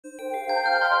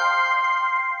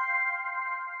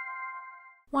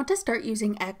Want to start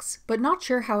using X, but not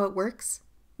sure how it works?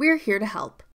 We're here to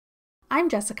help. I'm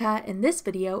Jessica, and this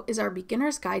video is our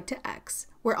beginner's guide to X,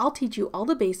 where I'll teach you all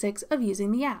the basics of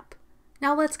using the app.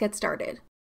 Now let's get started.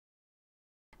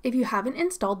 If you haven't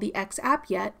installed the X app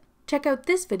yet, check out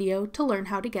this video to learn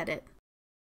how to get it.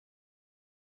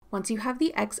 Once you have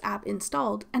the X app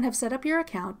installed and have set up your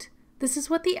account, this is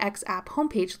what the X app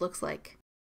homepage looks like.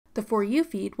 The For You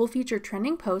feed will feature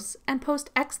trending posts and post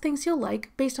X things you'll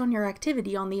like based on your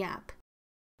activity on the app.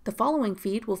 The following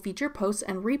feed will feature posts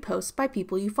and reposts by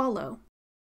people you follow.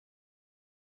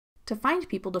 To find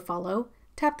people to follow,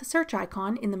 tap the search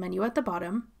icon in the menu at the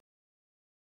bottom,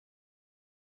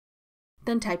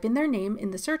 then type in their name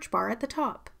in the search bar at the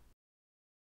top.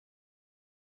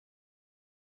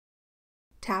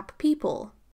 Tap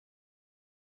People.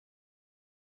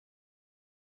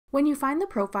 When you find the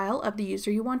profile of the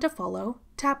user you want to follow,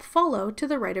 tap Follow to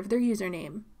the right of their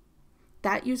username.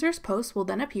 That user's post will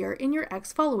then appear in your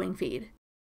X following feed.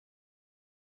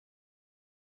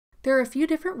 There are a few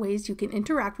different ways you can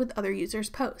interact with other users'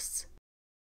 posts.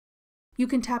 You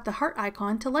can tap the heart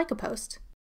icon to like a post.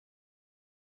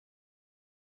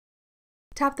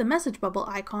 Tap the message bubble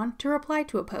icon to reply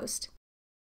to a post.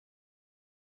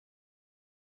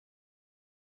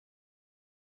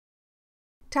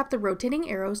 Tap the rotating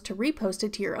arrows to repost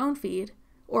it to your own feed,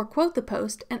 or quote the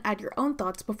post and add your own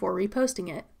thoughts before reposting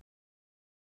it.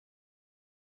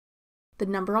 The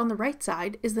number on the right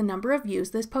side is the number of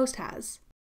views this post has.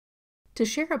 To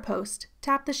share a post,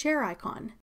 tap the share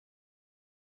icon.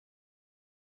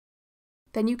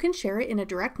 Then you can share it in a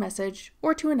direct message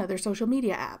or to another social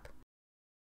media app.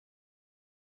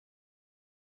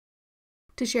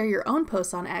 To share your own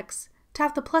posts on X,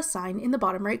 tap the plus sign in the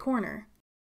bottom right corner.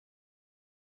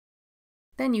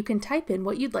 Then you can type in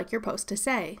what you'd like your post to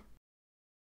say.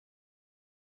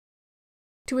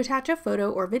 To attach a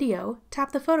photo or video,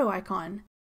 tap the photo icon.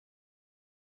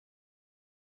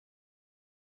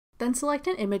 Then select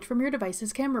an image from your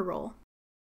device's camera roll.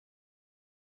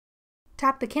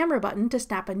 Tap the camera button to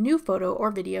snap a new photo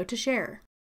or video to share.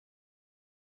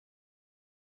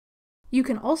 You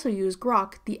can also use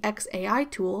Grok, the X AI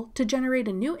tool, to generate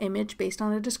a new image based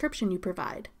on a description you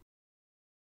provide.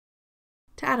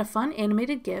 To add a fun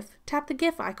animated GIF, tap the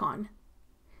GIF icon.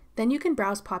 Then you can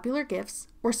browse popular GIFs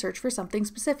or search for something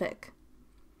specific.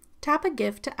 Tap a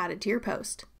GIF to add it to your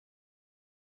post.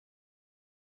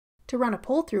 To run a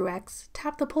poll through X,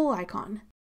 tap the poll icon.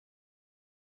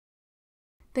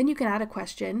 Then you can add a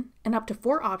question and up to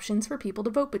 4 options for people to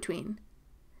vote between.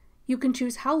 You can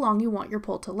choose how long you want your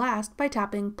poll to last by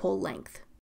tapping Poll Length.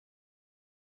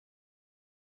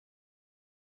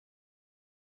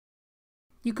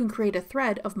 You can create a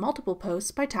thread of multiple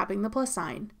posts by tapping the plus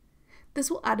sign.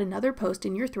 This will add another post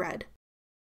in your thread.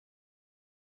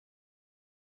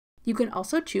 You can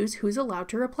also choose who's allowed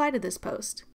to reply to this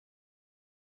post.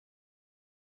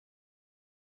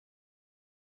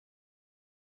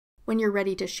 When you're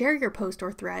ready to share your post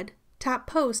or thread, tap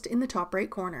Post in the top right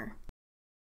corner.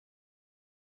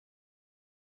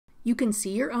 You can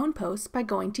see your own posts by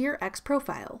going to your X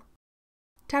profile.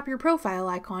 Tap your profile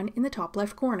icon in the top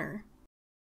left corner.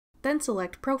 Then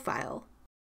select Profile.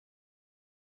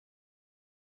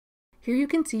 Here you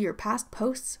can see your past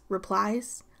posts,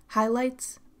 replies,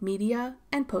 highlights, media,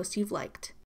 and posts you've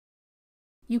liked.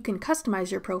 You can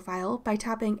customize your profile by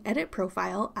tapping Edit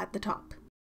Profile at the top.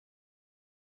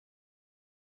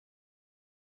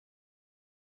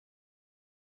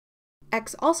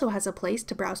 X also has a place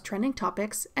to browse trending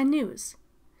topics and news.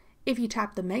 If you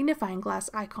tap the magnifying glass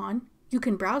icon, you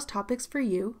can browse topics for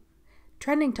you,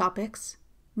 trending topics,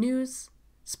 news,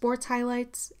 sports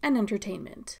highlights, and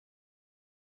entertainment.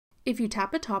 If you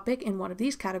tap a topic in one of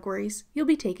these categories, you'll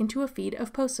be taken to a feed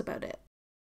of posts about it.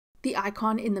 The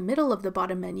icon in the middle of the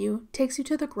bottom menu takes you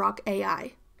to the Grok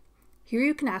AI. Here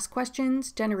you can ask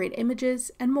questions, generate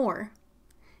images, and more.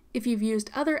 If you've used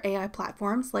other AI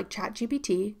platforms like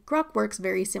ChatGPT, Grok works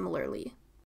very similarly.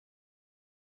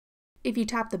 If you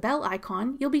tap the bell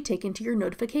icon, you'll be taken to your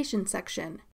notifications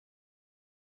section.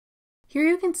 Here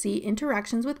you can see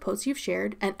interactions with posts you've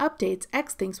shared and updates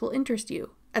X thinks will interest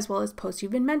you, as well as posts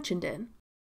you've been mentioned in.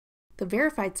 The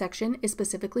verified section is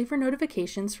specifically for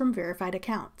notifications from verified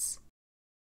accounts.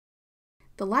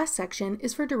 The last section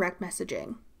is for direct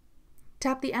messaging.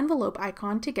 Tap the envelope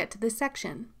icon to get to this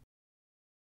section.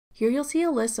 Here you'll see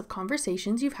a list of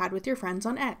conversations you've had with your friends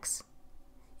on X.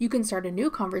 You can start a new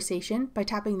conversation by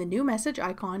tapping the new message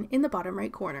icon in the bottom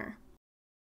right corner.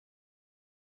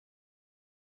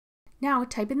 Now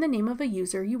type in the name of a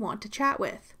user you want to chat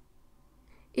with.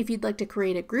 If you'd like to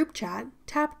create a group chat,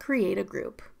 tap Create a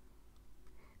Group.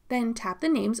 Then tap the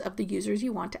names of the users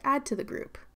you want to add to the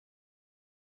group.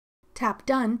 Tap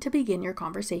Done to begin your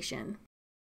conversation.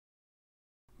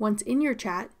 Once in your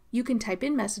chat, you can type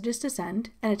in messages to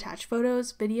send and attach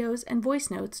photos, videos, and voice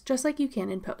notes just like you can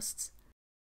in posts.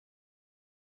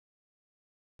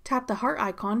 Tap the heart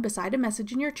icon beside a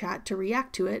message in your chat to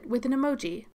react to it with an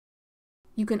emoji.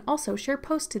 You can also share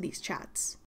posts to these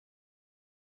chats.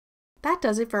 That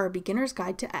does it for our beginner's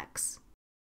guide to X.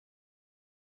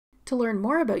 To learn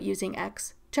more about using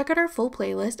X, check out our full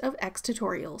playlist of X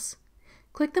tutorials.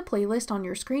 Click the playlist on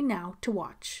your screen now to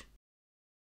watch.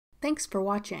 Thanks for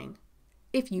watching.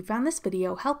 If you found this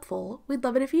video helpful, we'd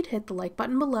love it if you'd hit the like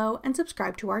button below and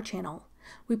subscribe to our channel.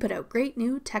 We put out great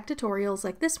new tech tutorials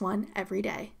like this one every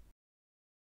day.